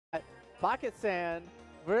Pocket Sand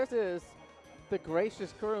versus the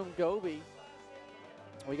gracious Kurum Gobi.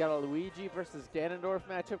 We got a Luigi versus Ganondorf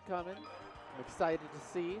matchup coming. I'm excited to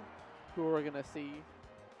see who we're going to see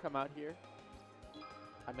come out here.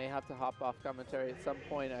 I may have to hop off commentary at some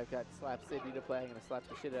point. I've got Slap City to play. I'm going to slap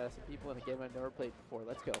the shit out of some people in a game I've never played before.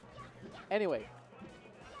 Let's go. Anyway,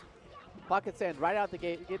 Pocket Sand right out the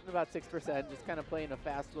gate, getting about 6%, just kind of playing a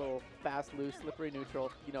fast, loose, slippery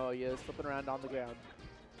neutral. You know, he is slipping around on the ground.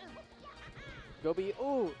 Gobi,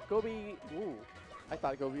 ooh, Gobi, ooh. I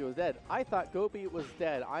thought Gobi was dead. I thought Gobi was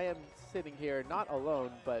dead. I am sitting here, not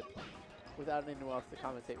alone, but without anyone else to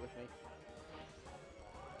commentate with me.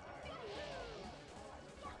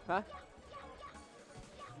 Huh?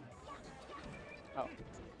 Oh.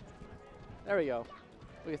 There we go.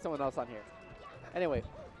 We get someone else on here. Anyway,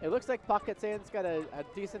 it looks like Pocket Sand's got a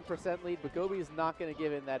decent % lead, but Gobi is not going to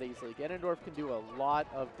give in that easily. Ganondorf can do a lot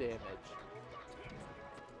of damage.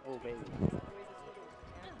 Oh, baby.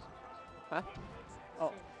 Huh?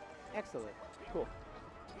 Oh, excellent. Cool.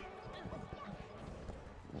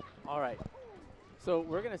 All right. So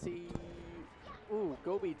we're going to see, ooh,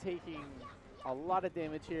 Gobi taking a lot of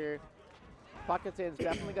damage here. Pocket Sand's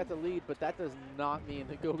definitely got the lead, but that does not mean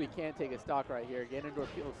that Gobi can't take a stock right here. Ganondorf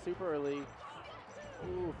feels super early.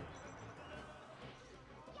 Ooh.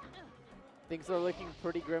 Things are looking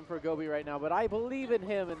pretty grim for Gobi right now, but I believe in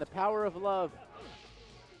him and the power of love.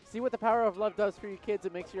 See what the power of love does for you kids.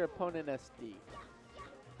 It makes your opponent SD.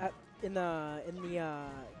 In the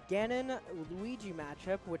Ganon Luigi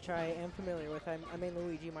matchup, which I am familiar with, I'm main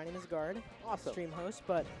Luigi. My name is Guard, awesome stream host.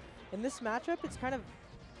 But in this matchup, it's kind of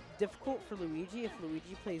difficult for Luigi if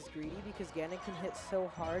Luigi plays greedy, because Ganon can hit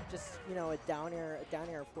so hard. Just, you know, a down air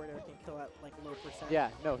forward air can kill at like low %. Yeah,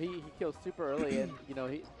 no, he kills super early, and you know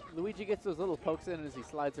Luigi gets those little pokes in as he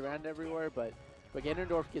slides around everywhere, but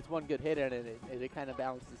Ganondorf gets one good hit in it, and it kind of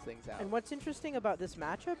balances things out. And what's interesting about this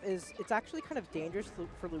matchup is it's actually kind of dangerous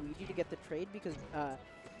for Luigi to get the trade, because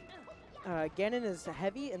Ganon is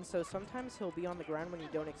heavy, and so sometimes he'll be on the ground when you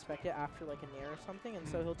don't expect it after like a nair or something, and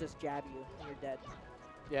so he'll just jab you and you're dead.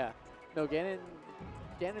 Yeah. No,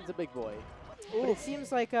 Ganon's a big boy. But it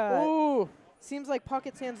seems like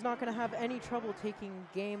Pocket Sand's not going to have any trouble taking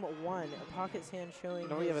game 1. Pocket Sand showing.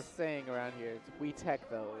 No, we have a saying around here. It's we tech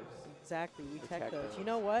those. Exactly, we tech those. You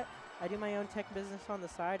know what? I do my own tech business on the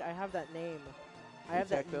side. I have that name. I have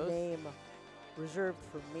that name reserved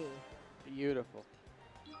for me. Beautiful.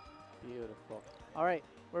 Beautiful. All right,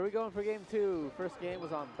 where are we going for game 2? First game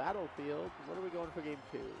was on Battlefield. What are we going for game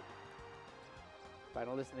 2?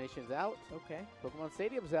 Final Destination's out. Okay. Pokemon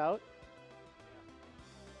Stadium's out.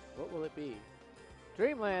 What will it be?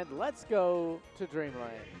 Dreamland. Let's go to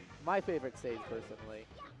Dreamland. My favorite stage, personally.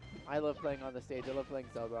 I love playing on the stage. I love playing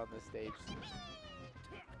Zelda on this stage.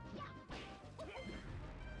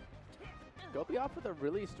 Gobi off with a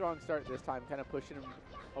really strong start this time, kind of pushing him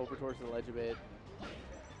over towards the ledge a bit.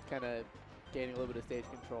 Kind of gaining a little bit of stage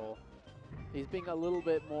control. He's being a little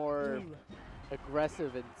bit more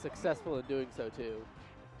aggressive and successful in doing so too.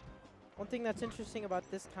 One thing that's interesting about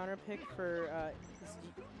this counter pick for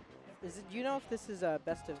is it, do you know if this is a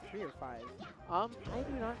best of 3 or 5? I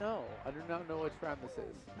do not know. I do not know which round this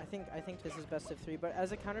is. I think this is best of 3, but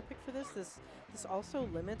as a counter pick for this also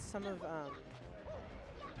limits some of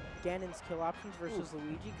Ganon's kill options versus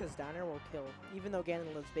Luigi, because down air will kill, even though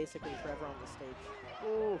Ganon lives basically forever on the stage.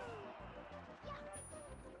 Oof.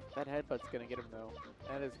 That headbutt's going to get him, though.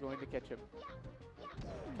 That is going to catch him.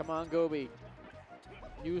 Come on, Gobi.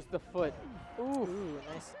 Use the foot. Oof. Ooh,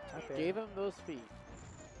 nice up air. Gave him those feet.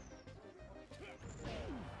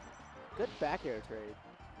 Good back air trade.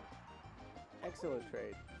 Excellent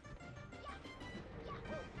trade.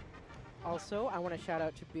 Also, I want to shout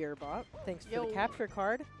out to Beerbot. Thanks for the capture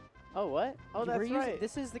card. Oh, what? Oh, that's right.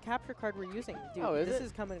 This is the capture card we're using. Dude, oh, this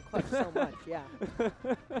is coming clutch so much, yeah.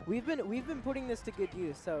 We've been putting this to good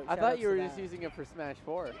use, so I thought you were just using it for Smash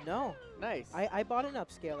 4. No. Nice. I bought an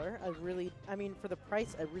upscaler, for the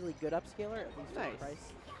price, a really good upscaler, at least for the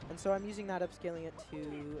price. And so I'm using that, upscaling it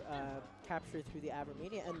to capture through the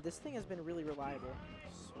Avermedia, and this thing has been really reliable.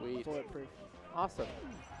 Sweet. Bulletproof. Awesome.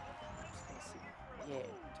 Yeah.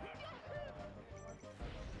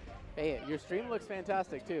 Hey, your stream looks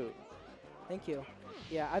fantastic too. Thank you.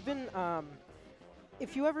 Yeah, I've been,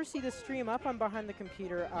 if you ever see the stream up, I'm behind the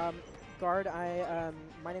computer. Guard,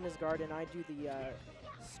 my name is Guard, and I do the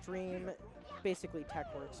stream, basically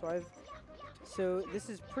tech work. So this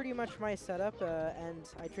is pretty much my setup, and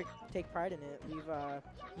I take pride in it.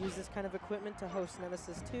 We've used this kind of equipment to host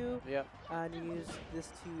Nemesis 2, yep, and use this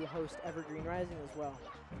to host Evergreen Rising as well.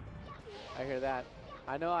 I hear that.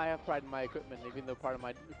 I know I have pride in my equipment, even though part of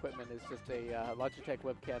my equipment is just a Logitech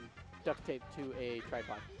webcam duct taped to a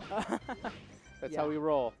tripod. That's Yeah. how we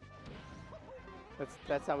roll.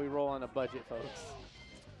 That's how we roll on a budget, folks.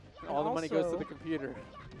 And All the money goes to also- the computer.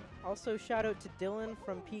 Also, shout out to Dylan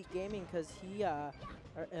from Pete Gaming because he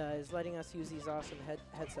is letting us use these awesome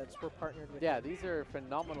headsets. We're partnered with Yeah, him. these are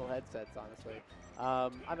phenomenal headsets, honestly.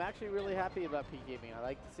 I'm actually really happy about Peak Gaming. I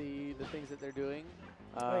like to see the things that they're doing.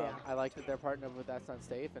 Yeah. I like that they're partnered with That's Not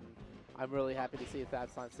Safe, and I'm really happy to see if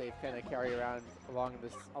That's Not Safe kind of carry around along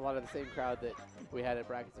a lot of the same crowd that we had at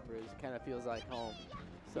Brackets and Brews. It kind of feels like home.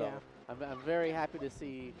 So Yeah. I'm very happy to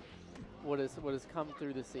see what has come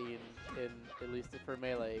through the scene in at least for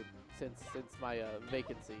Melee since my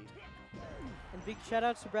vacancy. And big shout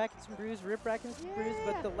outs to Brackets and Brews, Rip Brackets and Brews,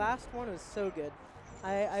 but the last one was so good.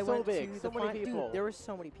 I So went big, to so the many people. Dude, there were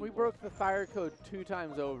so many people. We broke the fire code 2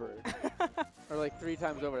 times over, or like 3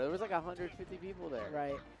 times over. There was like 150 people there.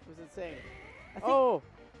 Right. It was insane. I think Oh,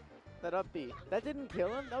 that up B. That didn't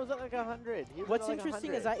kill him. That was at like 100. He was what's at like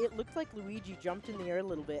interesting 100. is it looked like Luigi jumped in the air a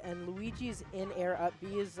little bit, and Luigi's in-air up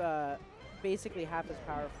B is basically half as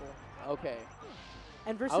powerful. Okay.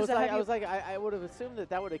 And versus I would have assumed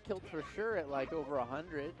that would have killed for sure at like over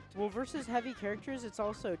 100. well, versus heavy characters, it's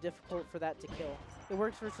also difficult for that to kill. It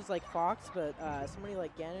works versus like Fox, but somebody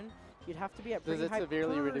like Ganon, you'd have to be at Does pretty it high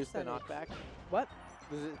severely reduce the percentage. knockback? What?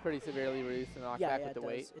 Does it pretty severely reduce the knockback Yeah, with it the does.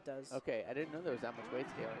 weight? It does. Okay, I didn't know there was that much weight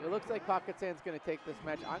scaling. It looks like Pocket Sand's going to take this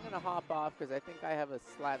match. I'm going to hop off because I think I have a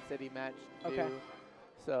Slap City match to Okay. do.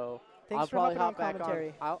 So Thanks I'll for probably hopping on hop back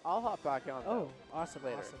commentary. on. I'll hop back on. Oh, though, awesome,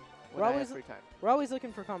 later. awesome. when We're I have always free time. we're always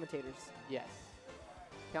looking for commentators. Yes.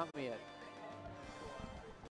 Count me in.